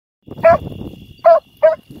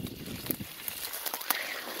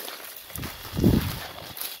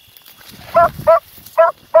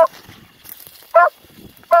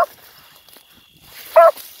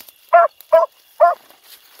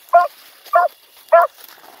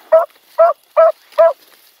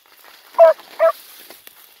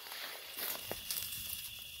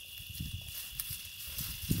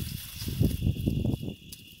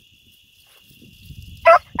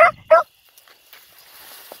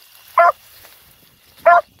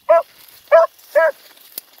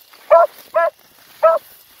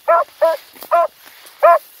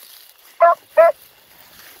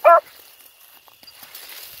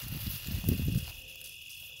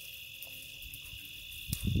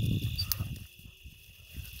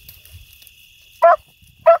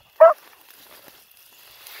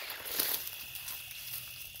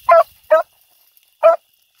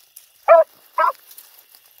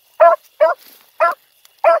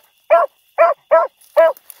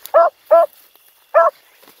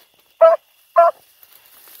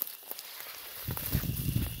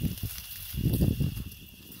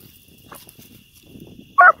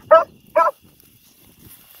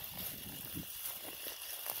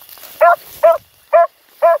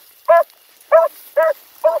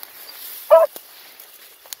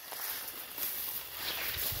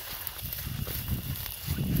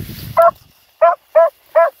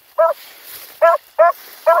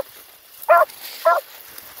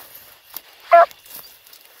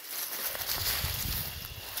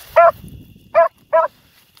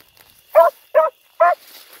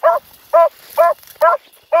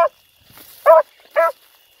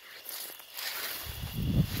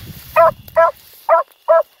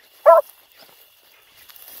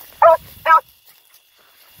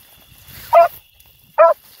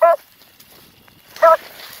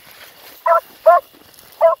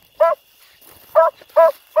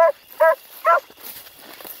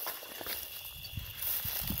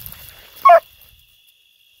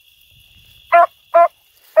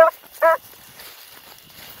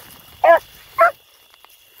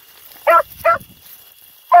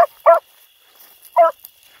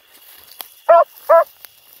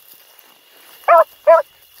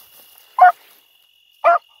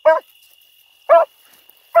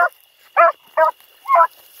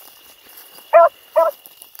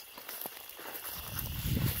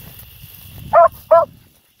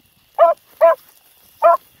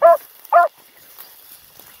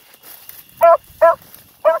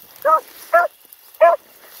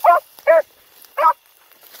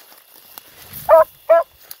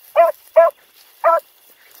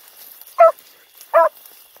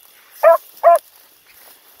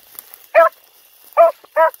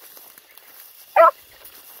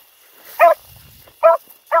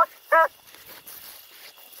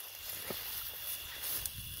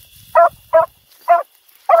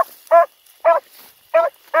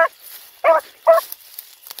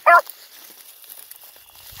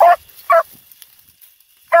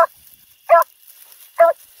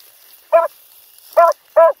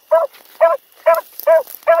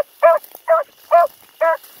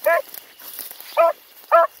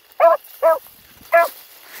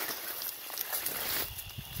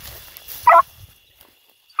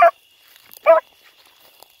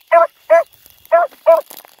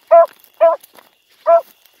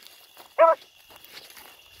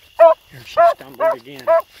She stumbled again.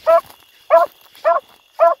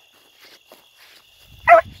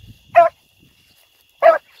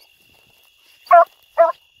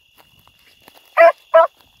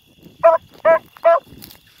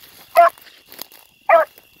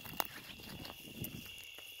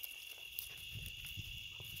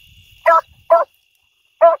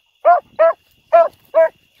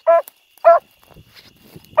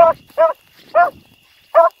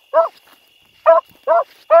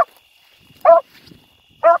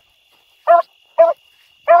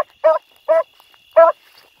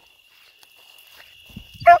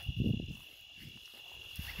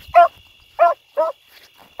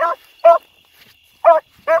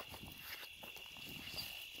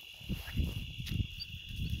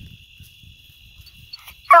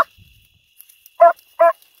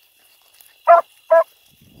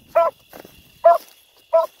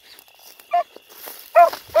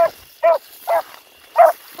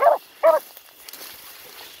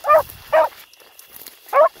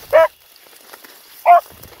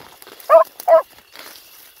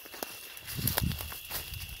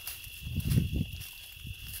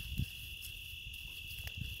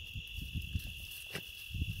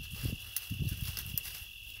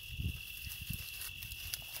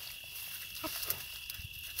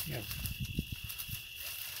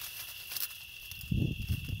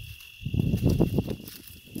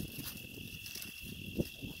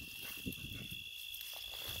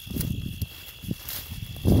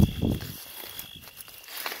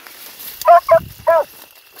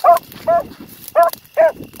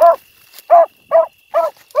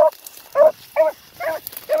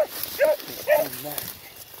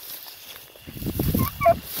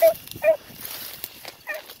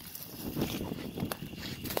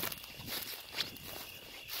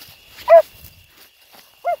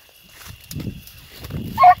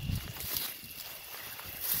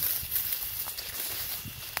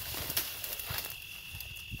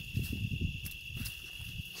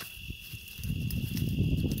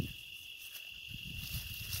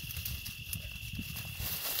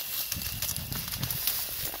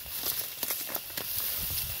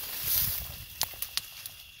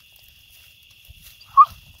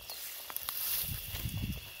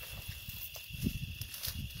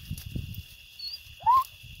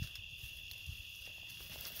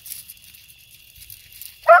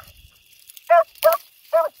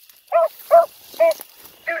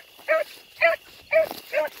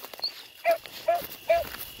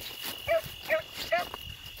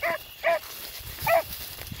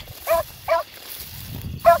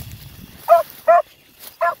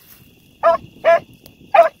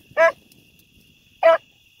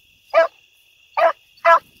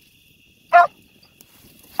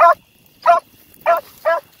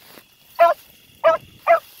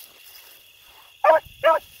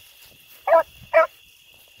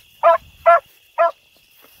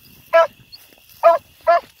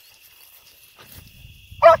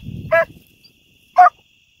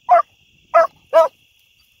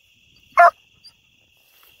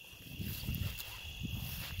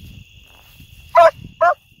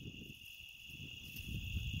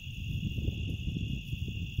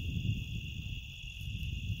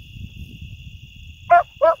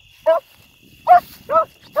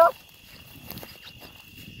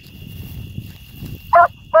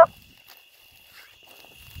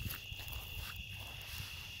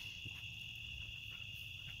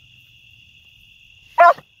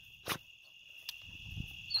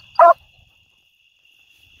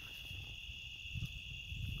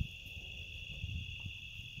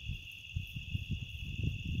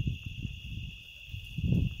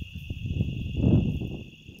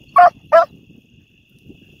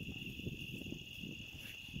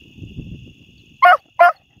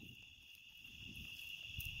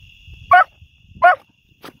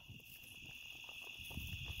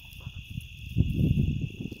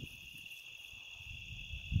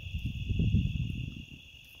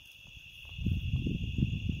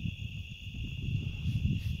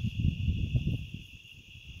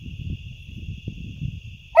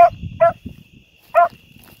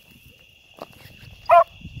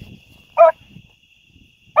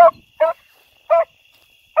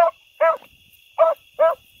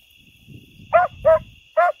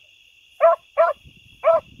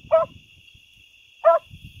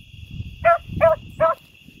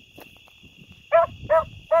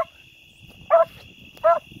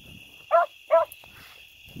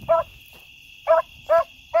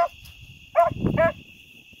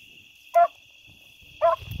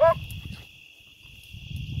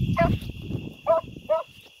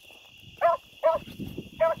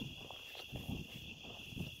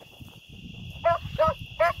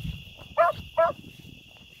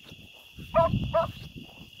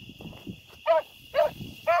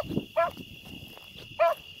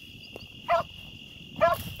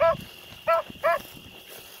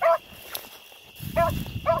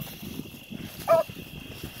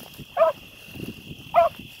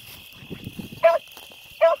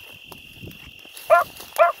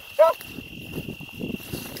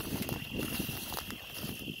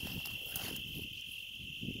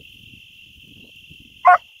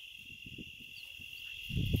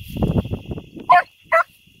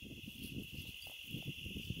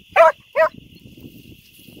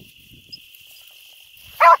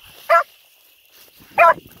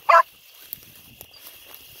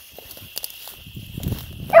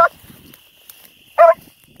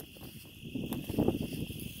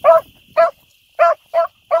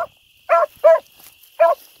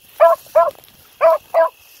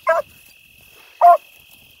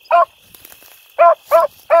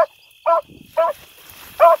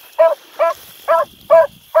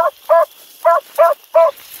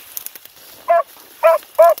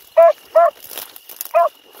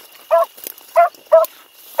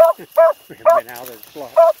 We have been out of the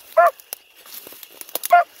flock.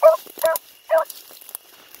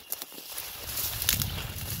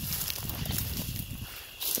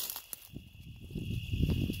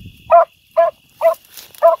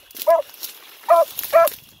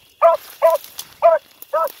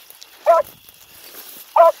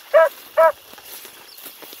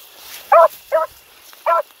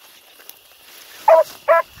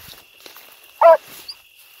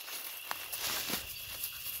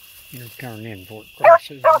 You're turning in for it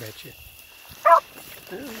crosses, I bet you. Well,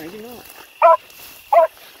 maybe not.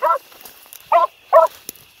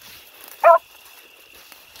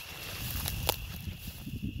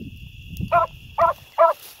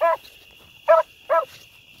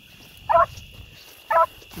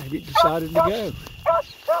 Maybe it decided to go.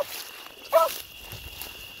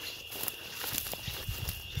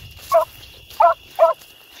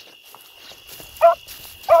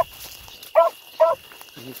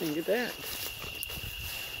 What do you think of that?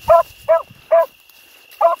 Up.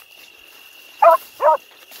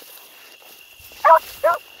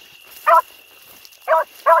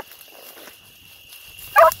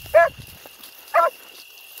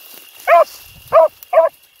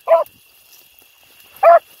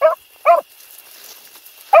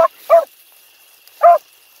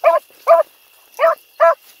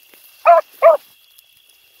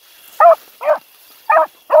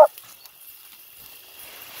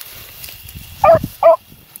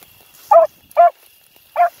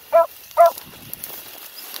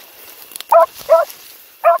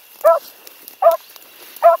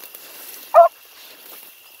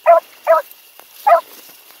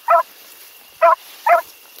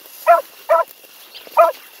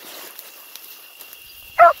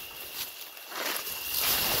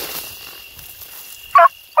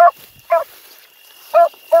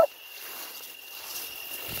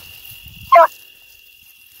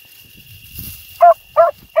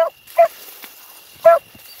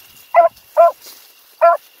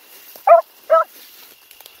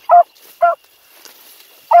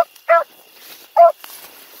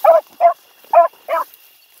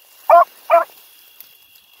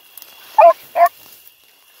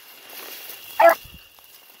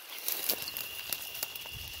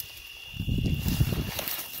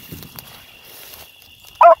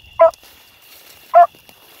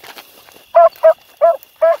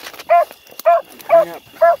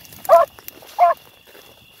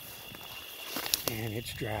 And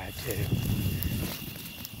it's dry too.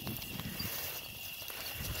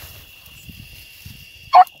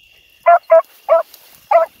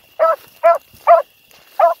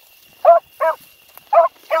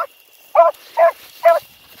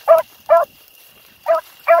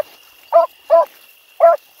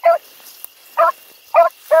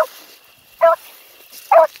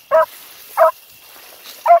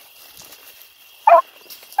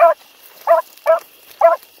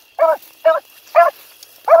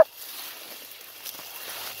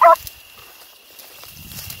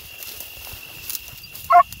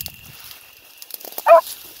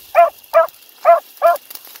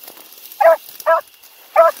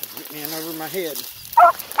 Man over my head.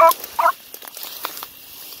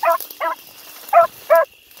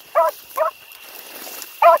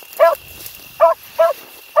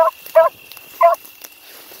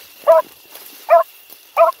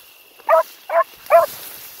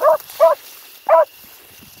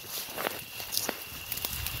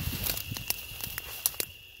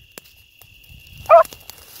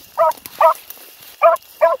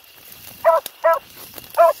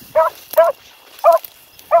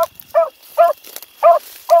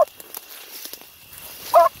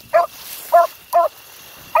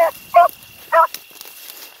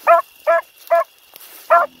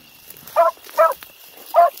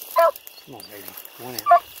 Come on, baby. One out.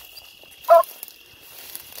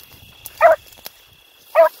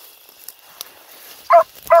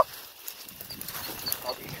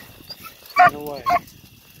 Get away.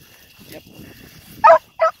 Yep.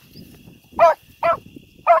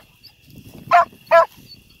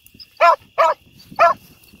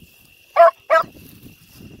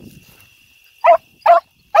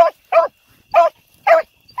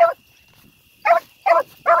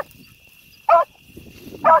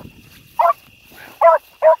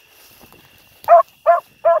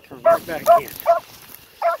 Turn right back in.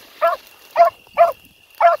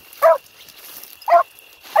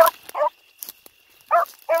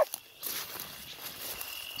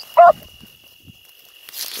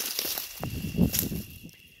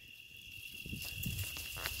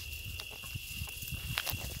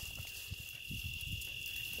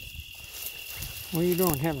 What are you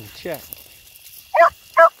doing having a check?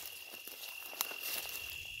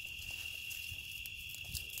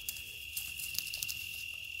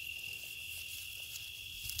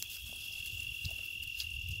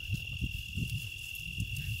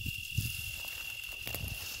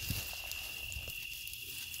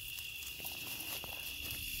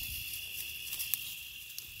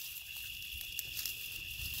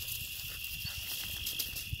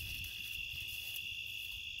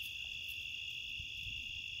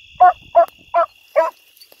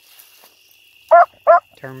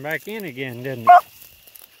 Turned back in again, didn't it?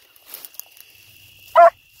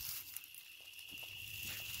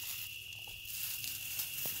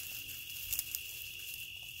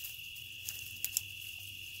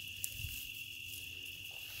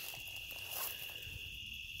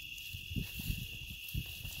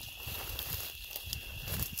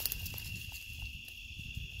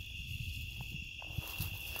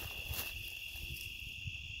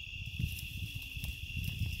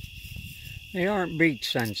 They aren't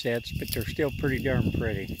beach sunsets, but they're still pretty darn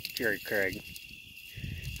pretty, Jerry Craig.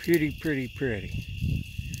 Pretty, pretty, pretty.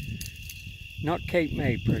 Not Cape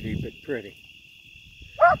May pretty, but pretty.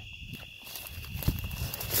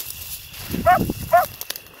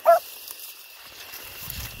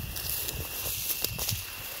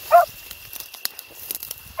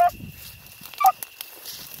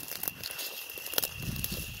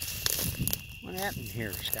 What happened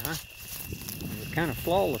here, Sky? We're kind of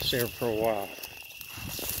flawless there for a while.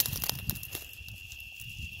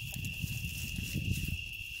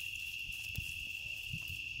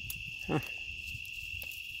 Huh.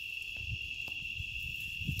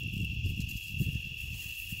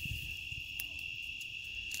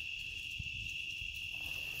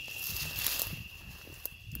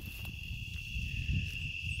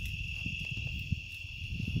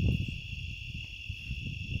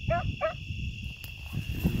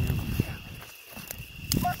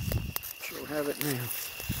 She'll have it now.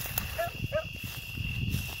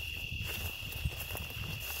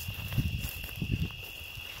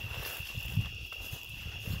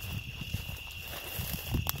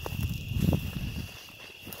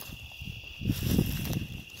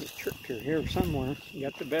 You tricked her here somewhere. You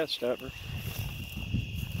got the best of her.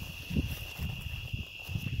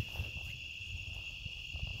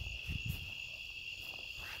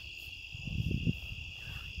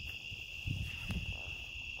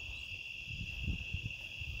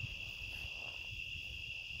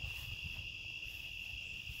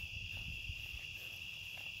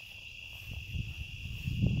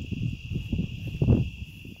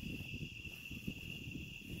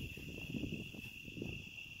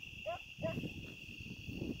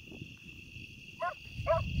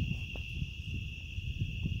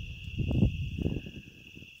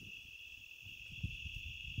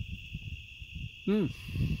 Go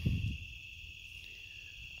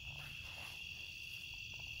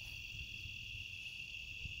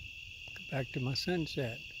back to my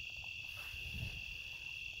sunset.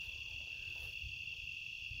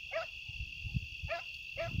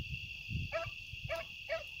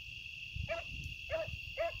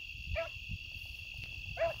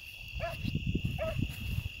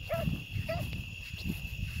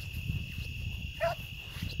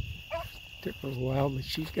 Took her a while, but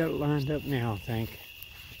she's got it lined up now, I think.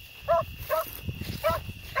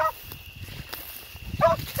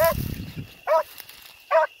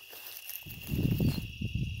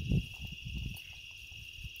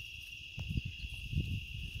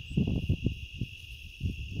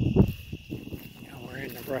 Now we're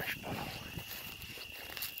in the brush pile.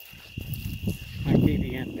 Might be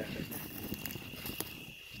the end of it.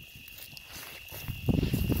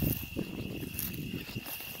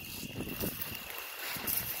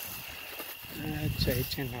 I'd say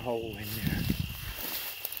it's in the hole in there.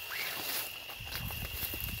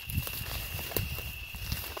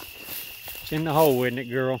 It's in the hole, isn't it,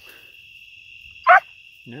 girl?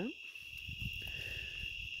 No?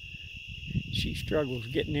 She struggles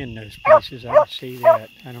getting in those places. I can see that.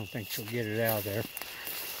 I don't think she'll get it out of there.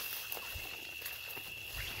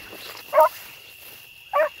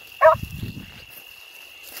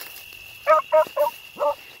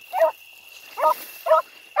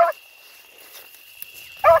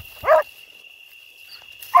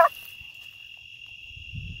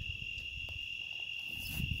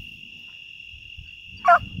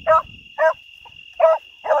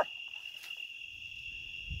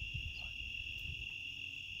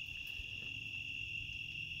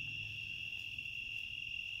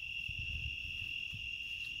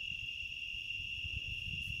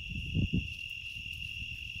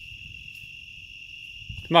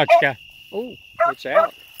 Come on, Sky. Oh, it's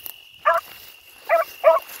out.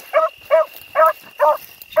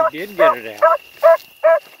 She did get it out.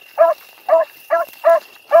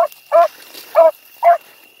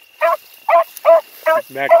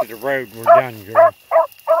 Back to the road, we're done, girl.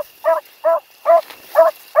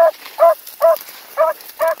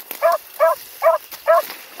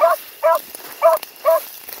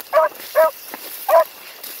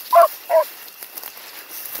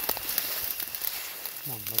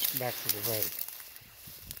 Come on, let's go back to the road.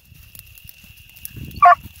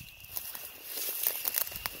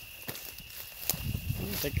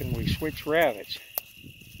 thinking we switch rabbits.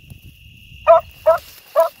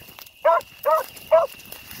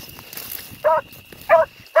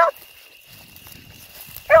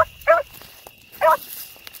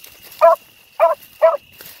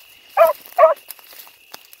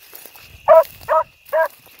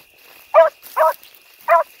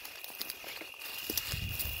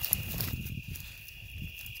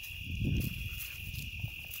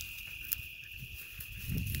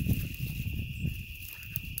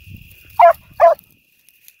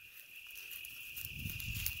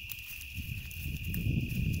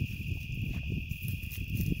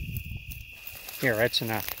 Here, that's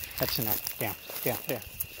enough. That's enough. Down, down, down.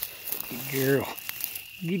 Good girl.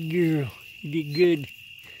 Good girl. You did good.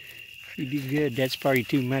 You did good. That's probably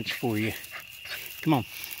too much for you. Come on.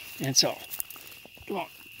 That's all. Come on.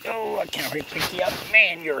 Oh, I can't hardly pick you up.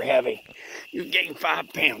 Man, you're heavy. You've gained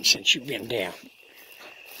 5 pounds since you've been down.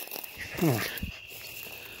 Come on.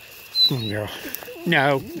 Come on, girl.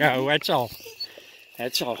 No, no, that's all.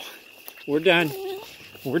 That's all. We're done.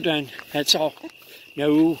 We're done. That's all.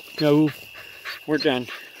 No, no. We're done.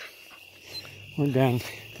 We're done.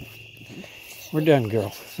 We're done,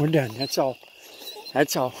 girl. We're done. That's all.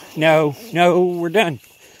 That's all. No, no, we're done.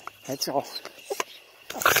 That's all.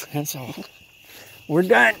 That's all. We're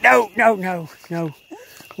done. No, no, no, no.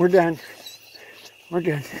 We're done. We're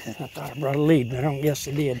done. I thought I brought a lead, but I don't guess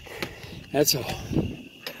I did. That's all.